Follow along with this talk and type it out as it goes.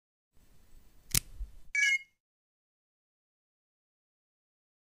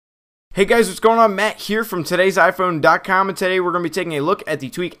Hey guys, what's going on? Matt here from today'siphone.com, and today we're going to be taking a look at the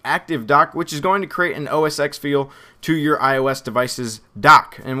tweak ActiveDock, which is going to create an OS X feel to your iOS device's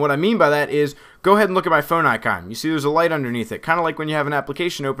dock. And what I mean by that is, go ahead and look at my phone icon. You see there's a light underneath it, kind of like when you have an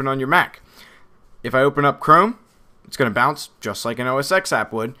application open on your Mac. If I open up Chrome, it's going to bounce just like an OS X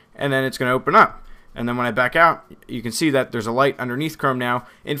app would, and then it's going to open up. And then when I back out, you can see that there's a light underneath Chrome now,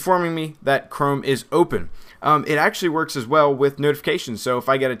 informing me that Chrome is open. It actually works as well with notifications. So if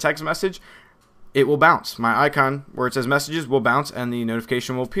I get a text message, it will bounce. My icon where it says messages will bounce and the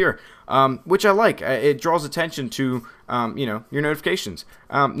notification will appear, which I like. It draws attention to your notifications.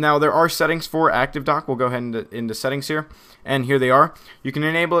 Now there are settings for ActiveDock. We'll go ahead into settings here, and here they are. You can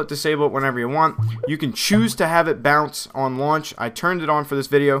enable it, disable it whenever you want. You can choose to have it bounce on launch. I turned it on for this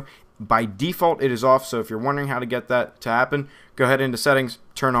video. By default, it is off. So if you're wondering how to get that to happen, go ahead into settings,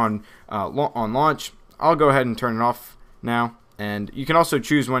 turn on launch. I'll go ahead and turn it off now, and you can also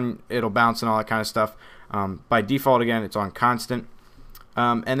choose when it'll bounce and all that kind of stuff. By default, again, it's on constant.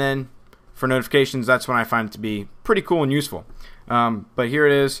 And then for notifications, that's when I find it to be pretty cool and useful. But here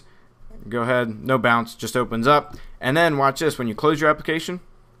it is. Go ahead, no bounce, just opens up. And then watch this, when you close your application,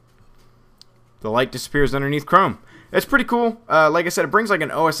 the light disappears underneath Chrome. It's pretty cool. Like I said, it brings like an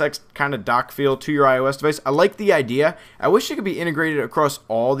OS X kind of dock feel to your iOS device. I like the idea. I wish it could be integrated across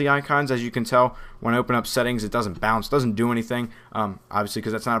all the icons. As you can tell, when I open up settings, it doesn't bounce, doesn't do anything. Obviously,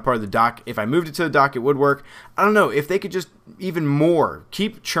 because that's not a part of the dock. If I moved it to the dock, it would work. I don't know. If they could just even more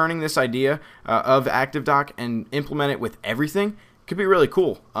keep churning this idea of ActiveDock and implement it with everything, could be really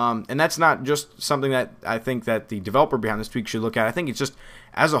cool. And that's not just something that I think that the developer behind this tweak should look at. I think it's just,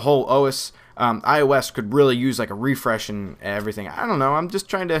 as a whole, iOS could really use like a refresh and everything. I don't know. I'm just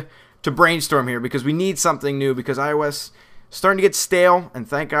trying to brainstorm here because we need something new, because iOS is starting to get stale, and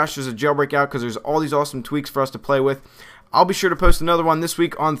thank gosh there's a jailbreak out because there's all these awesome tweaks for us to play with. I'll be sure to post another one this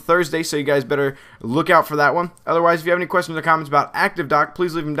week on Thursday, so you guys better look out for that one. Otherwise, if you have any questions or comments about ActiveDock,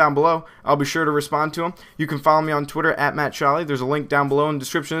 please leave them down below. I'll be sure to respond to them. You can follow me on Twitter @MattShally. There's a link down below in the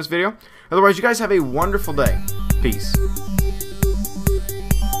description of this video. Otherwise, you guys have a wonderful day. Peace.